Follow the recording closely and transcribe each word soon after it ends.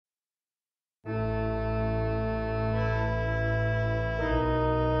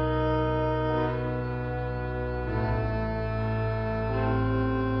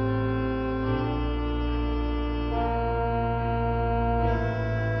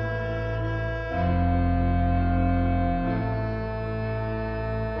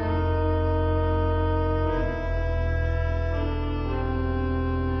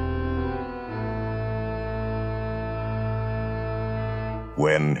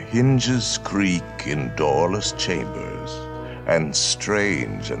when hinges creak in doorless chambers, and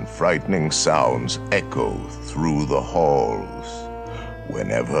strange and frightening sounds echo through the halls,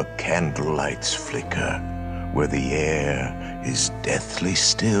 whenever candlelights flicker, where the air is deathly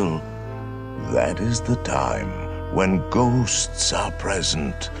still, that is the time when ghosts are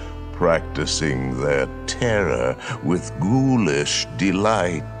present, practicing their terror with ghoulish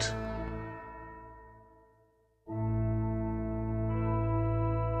delight.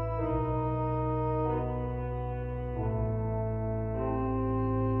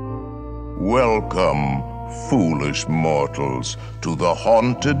 Welcome, foolish mortals, to the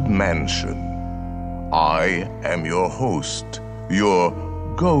Haunted Mansion. I am your host, your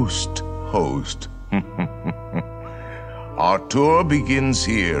ghost host. Our tour begins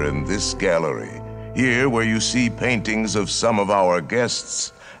here in this gallery, here where you see paintings of some of our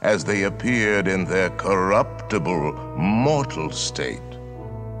guests as they appeared in their corruptible, mortal state.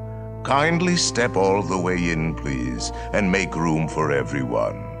 Kindly step all the way in, please, and make room for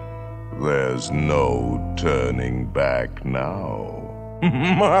everyone. There's no turning back now.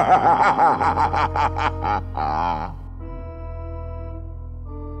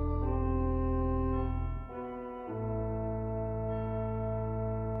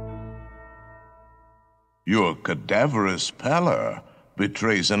 Your cadaverous pallor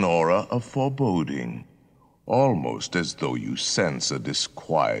betrays an aura of foreboding, almost as though you sense a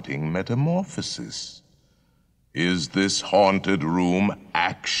disquieting metamorphosis. Is this haunted room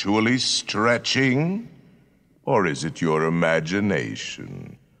actually stretching? Or is it your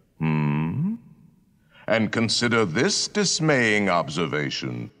imagination? And consider this dismaying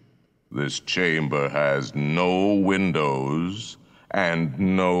observation. This chamber has no windows and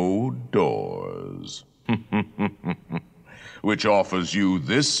no doors. Which offers you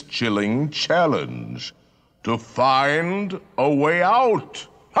this chilling challenge to find a way out.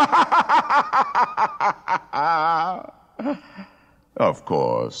 Of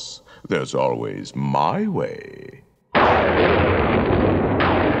course, there's always my way.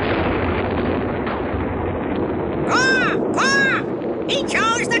 He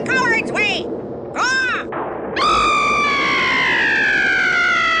chose the coward's way!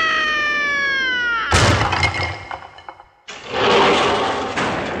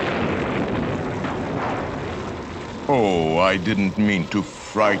 Oh, I didn't mean to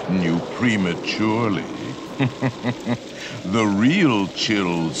frighten you prematurely. The real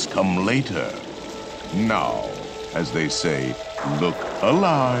chills come later. Now, as they say, look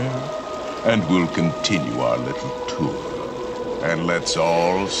alive, and we'll continue our little tour. And let's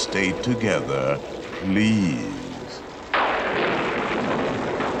all stay together, please.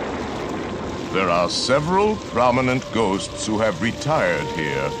 There are several prominent ghosts who have retired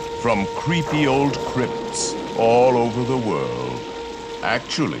here from creepy old crypts all over the world.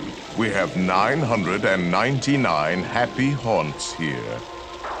 Actually, we have 999 happy haunts here,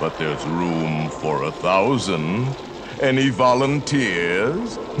 but there's room for 1,000. Any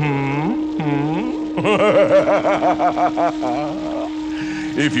volunteers?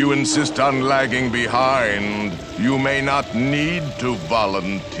 If you insist on lagging behind, you may not need to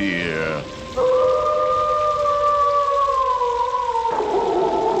volunteer.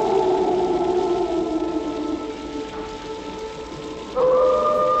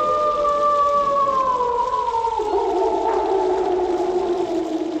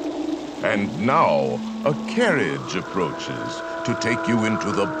 And now, a carriage approaches to take you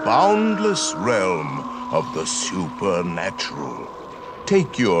into the boundless realm of the supernatural.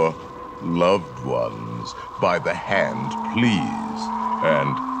 Take your loved ones by the hand, please,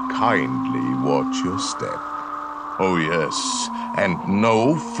 and kindly watch your step. Oh yes, and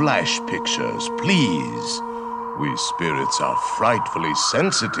no flash pictures, please. We spirits are frightfully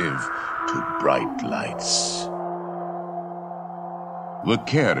sensitive to bright lights. The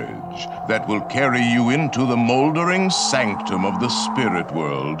carriage that will carry you into the moldering sanctum of the spirit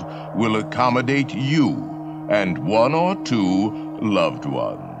world will accommodate you and one or two loved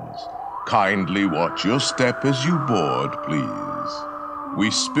ones. Kindly watch your step as you board, please. We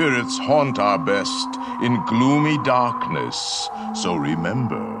spirits haunt our best in gloomy darkness, so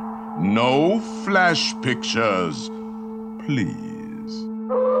remember, no flash pictures, please.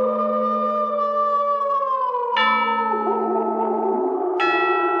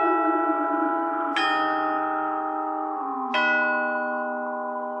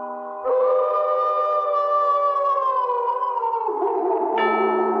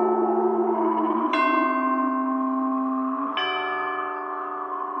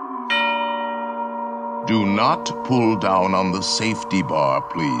 Do not pull down on the safety bar,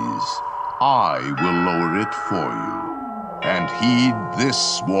 please. I will lower it for you. And heed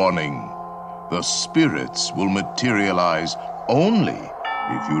this warning. The spirits will materialize only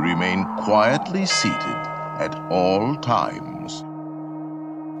if you remain quietly seated at all times.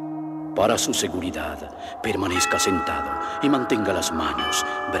 Para su seguridad, permanezca sentado y mantenga las manos,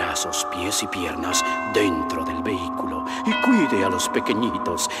 brazos, pies y piernas dentro del vehículo y cuide a los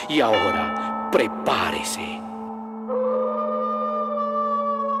pequeñitos. Y ahora, prepárese.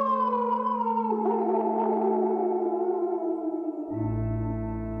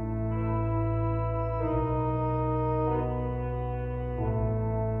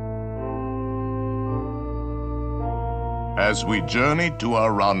 As we journey to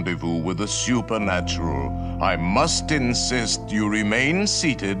our rendezvous with the supernatural, I must insist you remain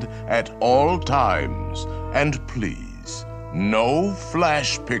seated at all times. And please, no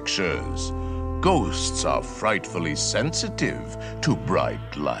flash pictures. Ghosts are frightfully sensitive to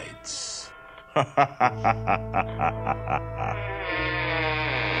bright lights.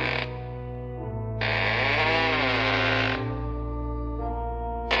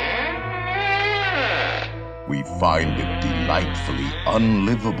 We find it delightfully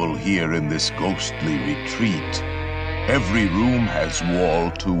unlivable here in this ghostly retreat. Every room has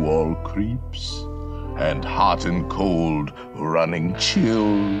wall-to-wall creeps, and hot and cold running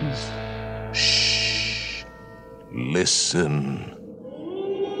chills. Shh! Listen.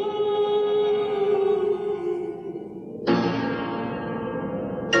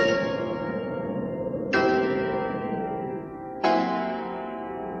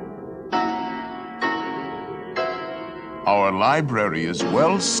 Our library is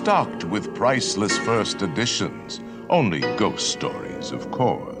well stocked with priceless first editions. Only ghost stories, of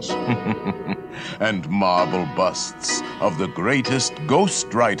course. And marble busts of the greatest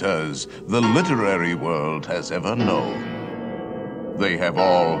ghost writers the literary world has ever known. They have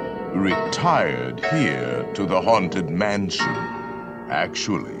all retired here to the haunted mansion.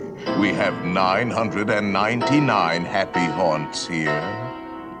 Actually, we have 999 happy haunts here.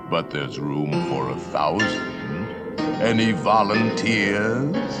 But there's room for 1,000. Any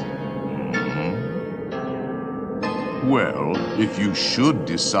volunteers? Well, if you should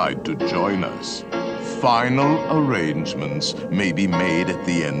decide to join us, final arrangements may be made at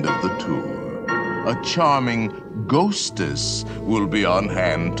the end of the tour. A charming ghostess will be on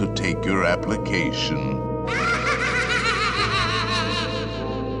hand to take your application.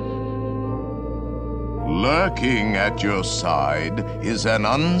 Lurking at your side is an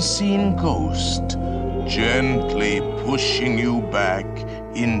unseen ghost, gently pushing you back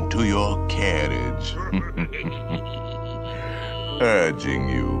into your carriage, urging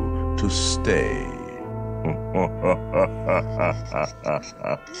you to stay.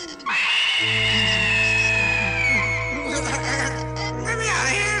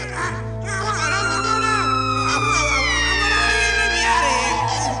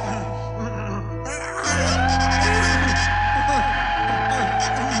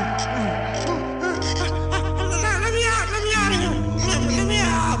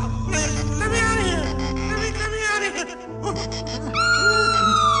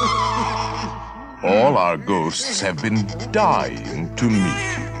 All our ghosts have been dying to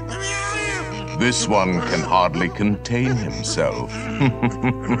meet you. This one can hardly contain himself.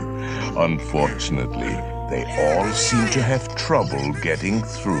 Unfortunately, they all seem to have trouble getting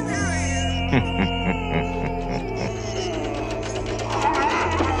through.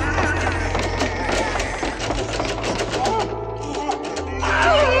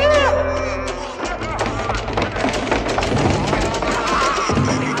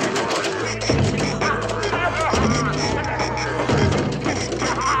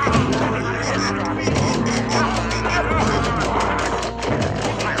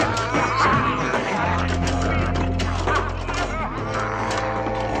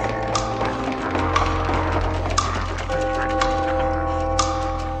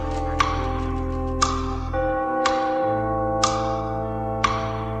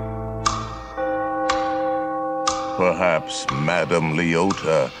 Perhaps Madame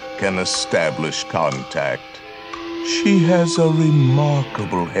Leota can establish contact. She has a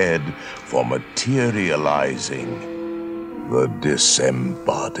remarkable head for materializing the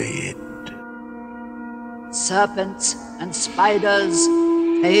disembodied. Serpents and spiders,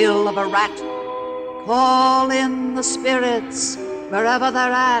 tail of a rat, call in the spirits wherever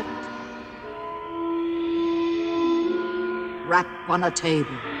they're at. Rap on a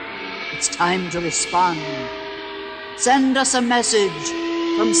table, it's time to respond. Send us a message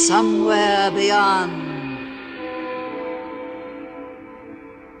from somewhere beyond.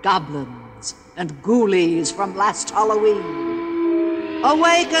 Goblins and ghoulies from last Halloween,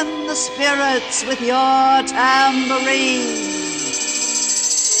 Awaken the spirits with your tambourine.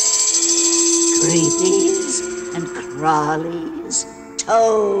 Creepies and crawlies,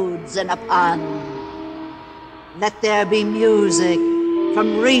 toads in a pond. Let there be music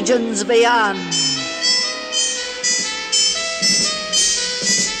from regions beyond.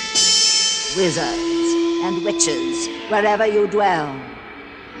 Wizards and witches, wherever you dwell,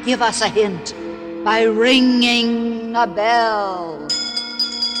 give us a hint by ringing a bell.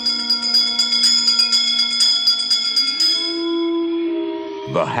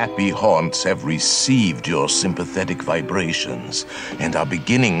 The happy haunts have received your sympathetic vibrations and are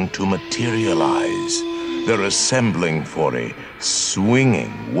beginning to materialize. They're assembling for a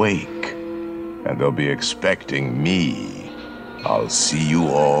swinging wake, and they'll be expecting me. I'll see you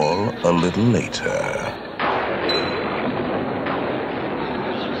all a little later.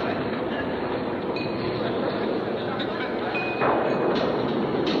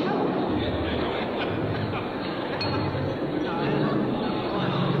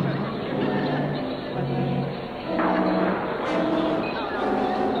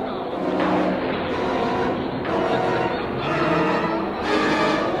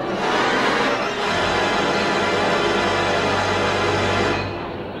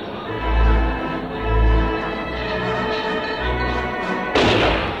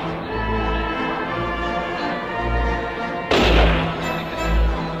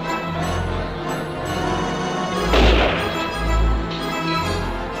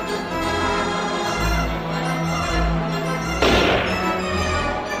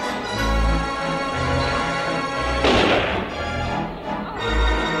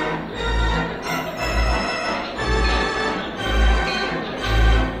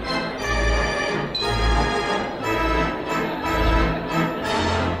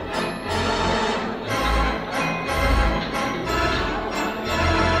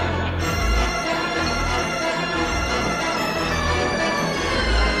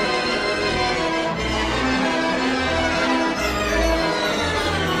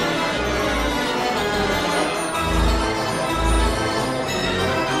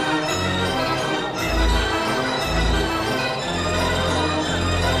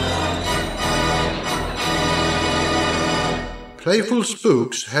 Playful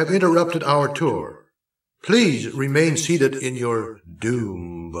spooks have interrupted our tour. Please remain seated in your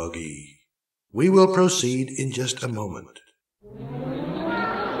doom buggy. We will proceed in just a moment.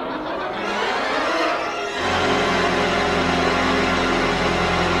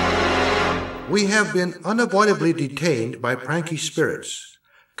 We have been unavoidably detained by pranky spirits.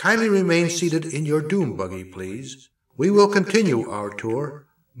 Kindly remain seated in your doom buggy, please. We will continue our tour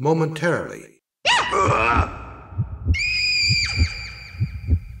momentarily.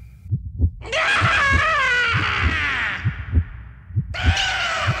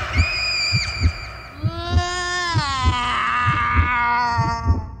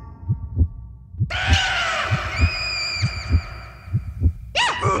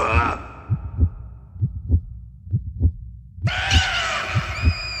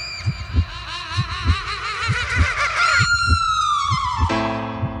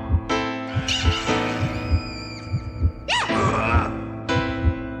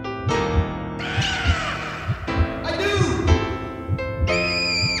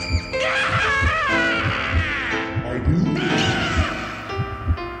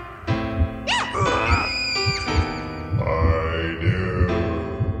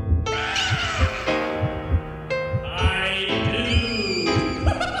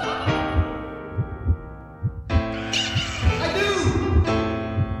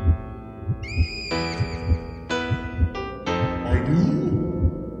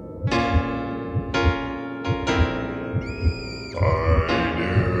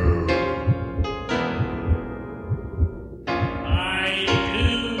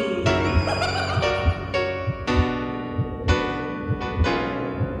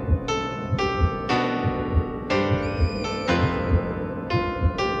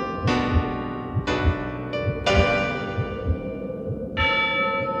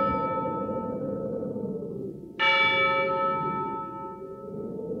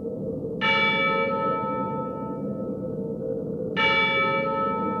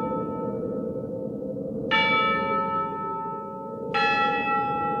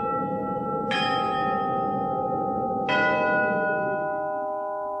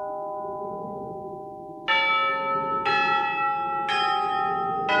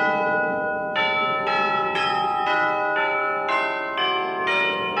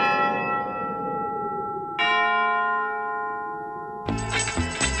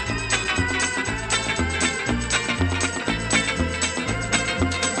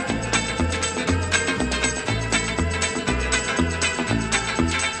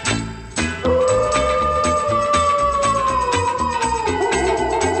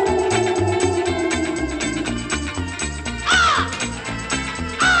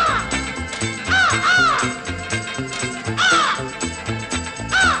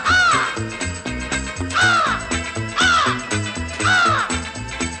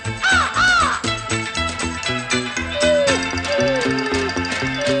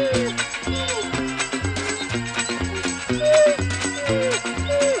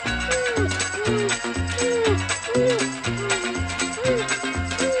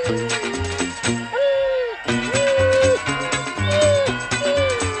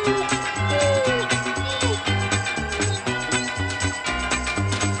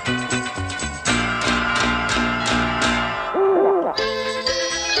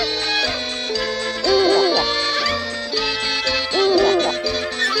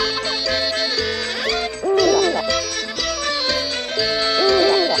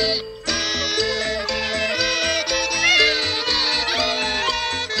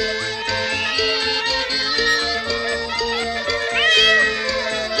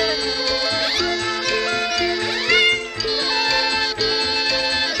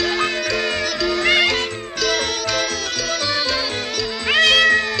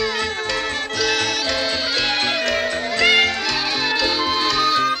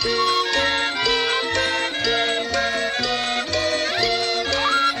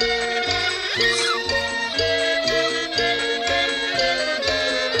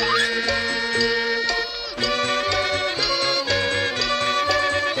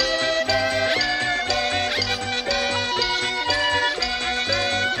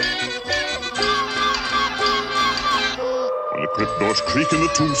 Crypt doors creak and the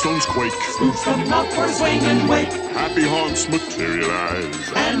tombstones quake. Spooks come out for a swing and wake. Happy haunts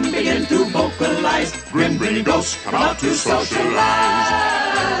materialize And begin to vocalize. Grim grinning ghosts come out to socialize.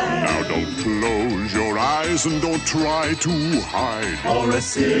 Now don't close your eyes and don't try to hide. Or a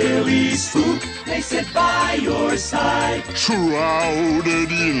silly spook may sit by your side. Shrouded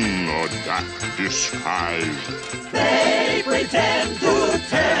in a dark disguise. They pretend to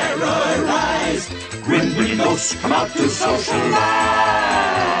terrorize. Grim grinning ghosts come out to socialize.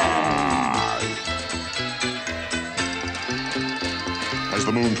 As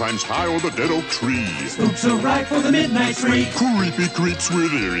the moon climbs high o'er the dead oak tree, Spooks arrive for the midnight spree. creepy creeps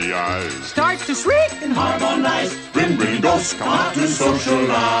with eerie eyes. Starts to shriek and harmonize. Grim grinning ghosts come out to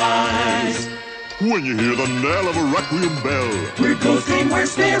socialize. When you hear the knell of a requiem bell, Weird ghosts dream where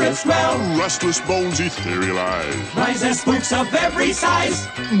spirits dwell. restless bones etherealize. Rise as spooks of every size.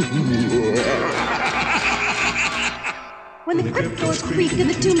 When the crypt doors creak and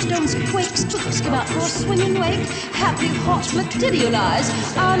the tombstones quake, spooks come out for a swing and wake. Happy hearts materialize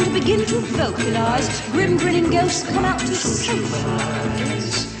and begin to vocalize. Grim grinning ghosts come out to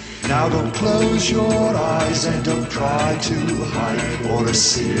socialize. Now don't close your eyes and don't try to hide, or a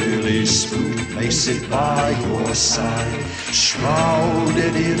silly spook may sit by your side,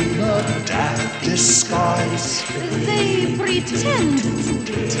 shrouded in a daft disguise. They pretend to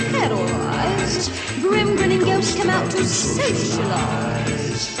terrorize. Grim grinning ghosts come out to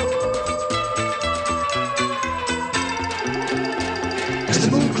socialize. As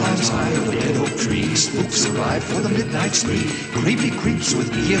the moon climbs high over the dead oak tree, spooks arrive for the midnight spree. Creepy creeps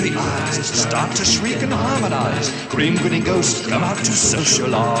with eerie eyes start to shriek and harmonize. Grim grinning ghosts come out to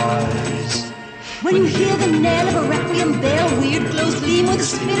socialize. When you hear the knell of a requiem bell, weird glows gleam where the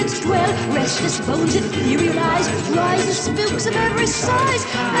spirits dwell. Restless bones etherealize, rise the spooks of every size.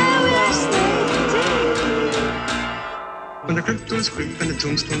 Oh yes, they do. When the crypt doors creak and the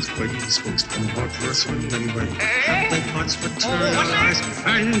tombstones quake, the spooks come out for a swing and wake. Happy hearts materialize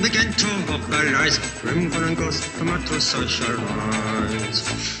and begin to vocalize. Grim grinning ghosts come out to socialize.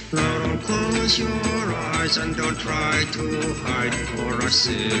 Now don't close your eyes and don't try to hide, or a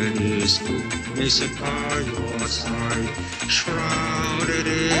silly spook may sit by your side, shrouded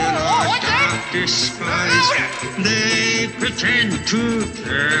in a dark disguise. They pretend to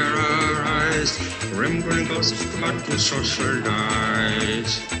terrorize. Grim grinning ghosts come out to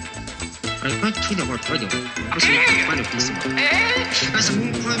socialize. As the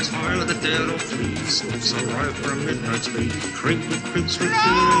moon climbs high with the dead oak tree, spooks arrive for a midnight spree. Creepy creeps with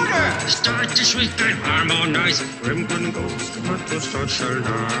feeling start to shriek and harmonize. Grim grinning ghosts come out to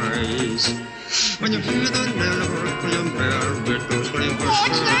socialize. When you hear the knell of a requiem bell, weird ghosts grinning where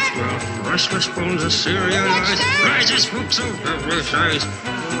spirits dwell. Restless bones etherealize, rises spooks of every size.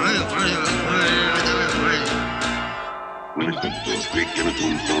 When the crypt doors creak and the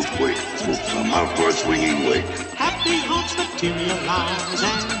tombstones quake, spooks come out for a swinging wake. Happy hearts materialize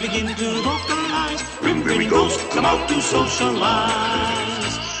and begin to vocalize. Grim grinning ghosts come out to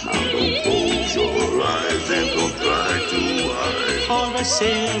socialize. Now don't close your eyes and don't try to hide, Or a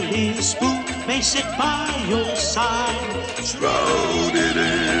silly spook may sit by your side. shrouded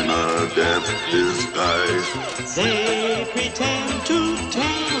in a daft disguise. They pretend to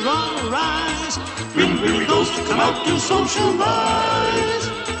terrorize. Grim grinning ghosts come out to socialize.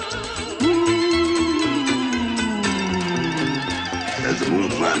 As the moon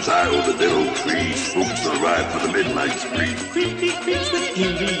climbs high over the dead oak tree, spooks arrive for the midnight spree. Creepy creeps with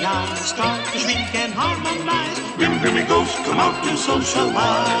eerie eyes start to shriek and harmonize. Grim grinning ghosts come out to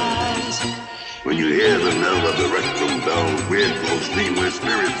socialize. When you hear the knell of the requiem bell, weird ghosts gleam where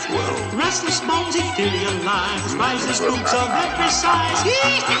spirits dwell. Restless bones etherealize, rise the spooks of every size.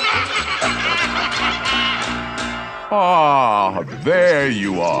 Ah, there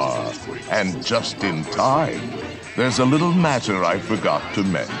you are. And just in time. There's a little matter I forgot to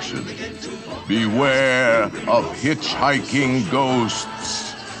mention. Beware of hitchhiking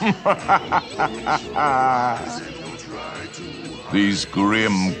ghosts. These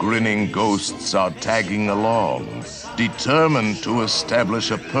grim, grinning ghosts are tagging along, determined to establish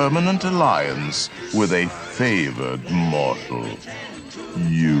a permanent alliance with a favored mortal.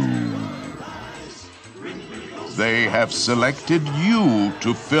 You. They have selected you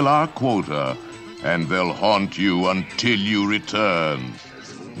to fill our quota, and they'll haunt you until you return.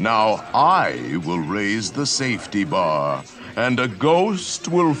 Now I will raise the safety bar, and a ghost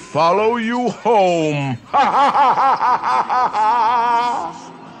will follow you home.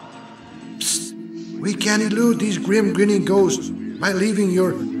 Psst. We can't elude these grim, grinning ghosts by leaving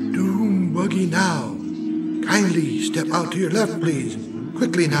your doom buggy now. Kindly step out to your left, please.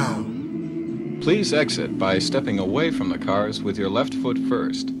 Quickly now. Please exit by stepping away from the cars with your left foot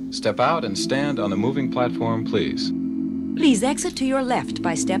first. Step out and stand on the moving platform, please. Please exit to your left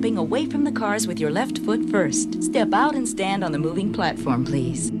by stepping away from the cars with your left foot first. Step out and stand on the moving platform,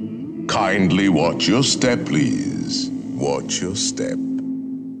 please. Kindly watch your step, please. Watch your step.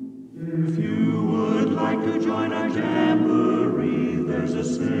 If you would like to join our jamboree, there's a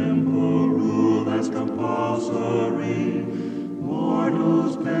simple rule that's compulsory.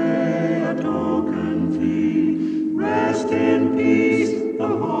 Mortals pay a token fee. Rest in peace, the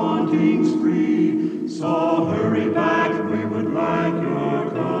haunting's free. So hurry back, we would like your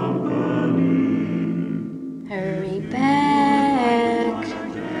company. Hurry back,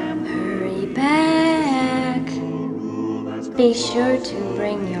 hurry back. Be sure to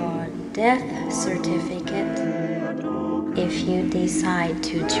bring your death certificate if you decide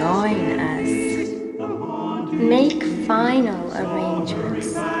to join us. Make final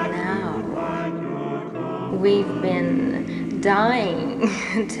arrangements now. We've been dying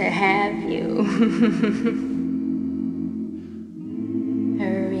to have you.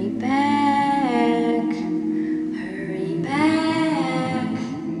 Hurry back, hurry back.